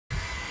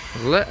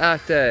Look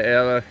at that,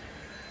 Ella.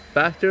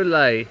 Back to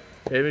light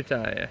every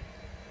time.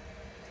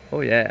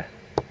 Oh yeah.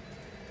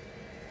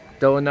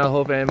 Don't know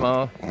hope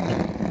anymore.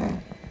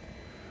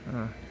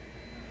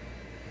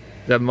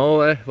 The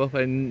mower was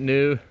like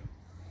new.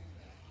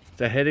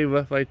 The heady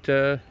was like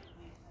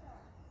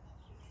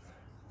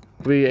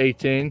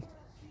 318.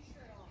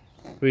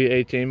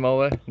 318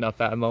 mower, not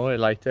that mower,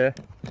 like that.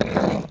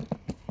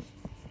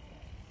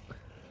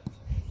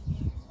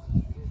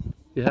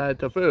 You had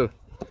the food.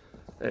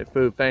 The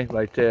food bank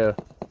right there.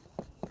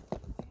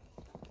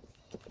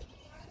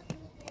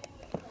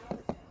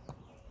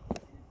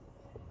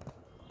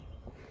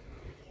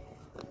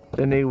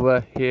 Then he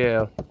was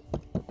here.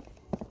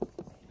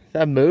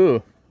 That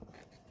move.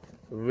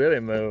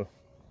 Really move.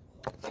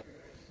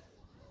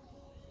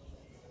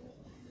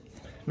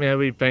 Man,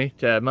 we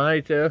paint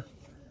mine too.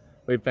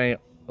 We paint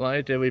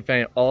mine too. We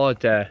paint all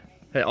the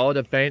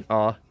paint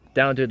off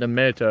down to the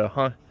middle,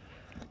 huh?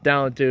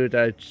 Down to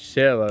the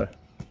silver.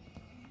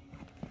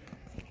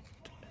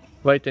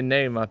 Write the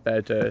name up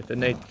at the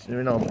name,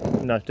 you know,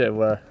 not that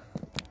well.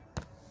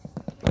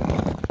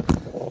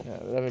 Yeah,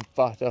 let me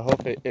box. I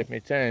hope it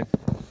makes sense.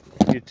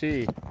 UT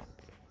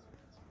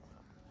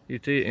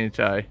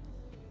inside.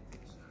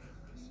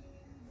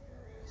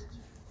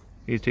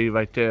 UT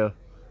right there.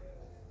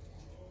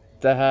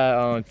 That had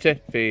on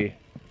Tiffy,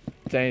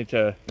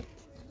 center,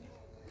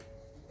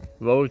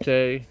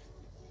 rotate,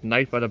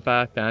 knife for the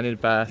back, pan in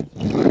the back.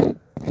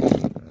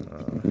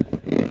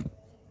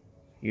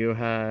 You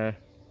have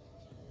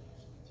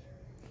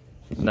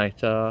nice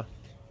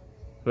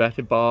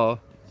ratchet ball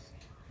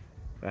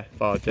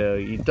there.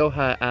 You don't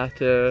have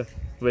after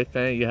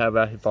wristband, you have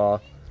ratchet ball.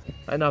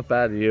 I'm not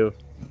bad at you.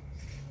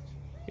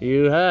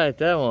 You had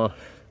that one.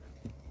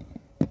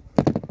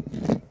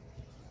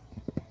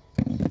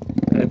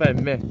 If I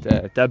missed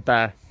that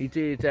back, you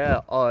did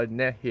that on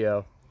net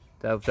hill.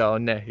 That was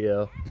on net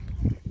hill.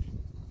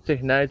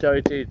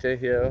 690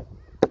 hill.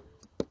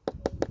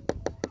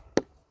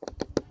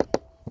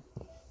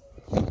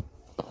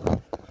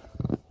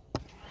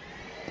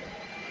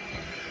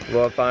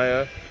 Raw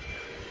fire.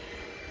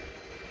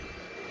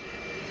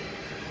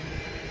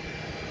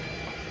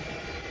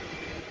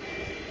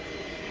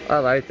 I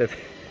like it.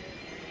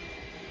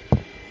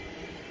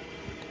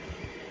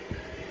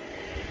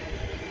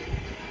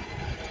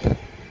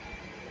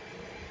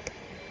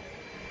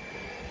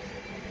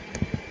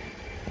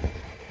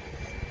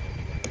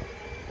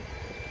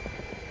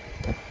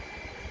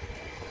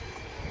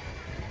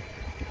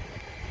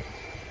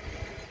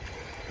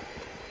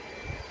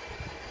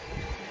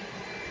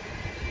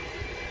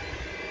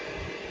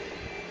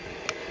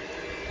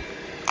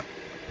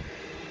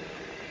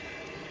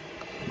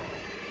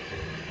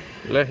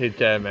 Look at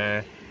that,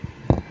 man.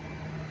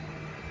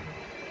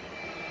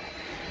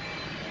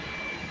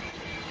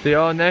 See you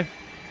all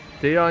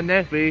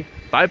next week.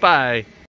 Bye bye.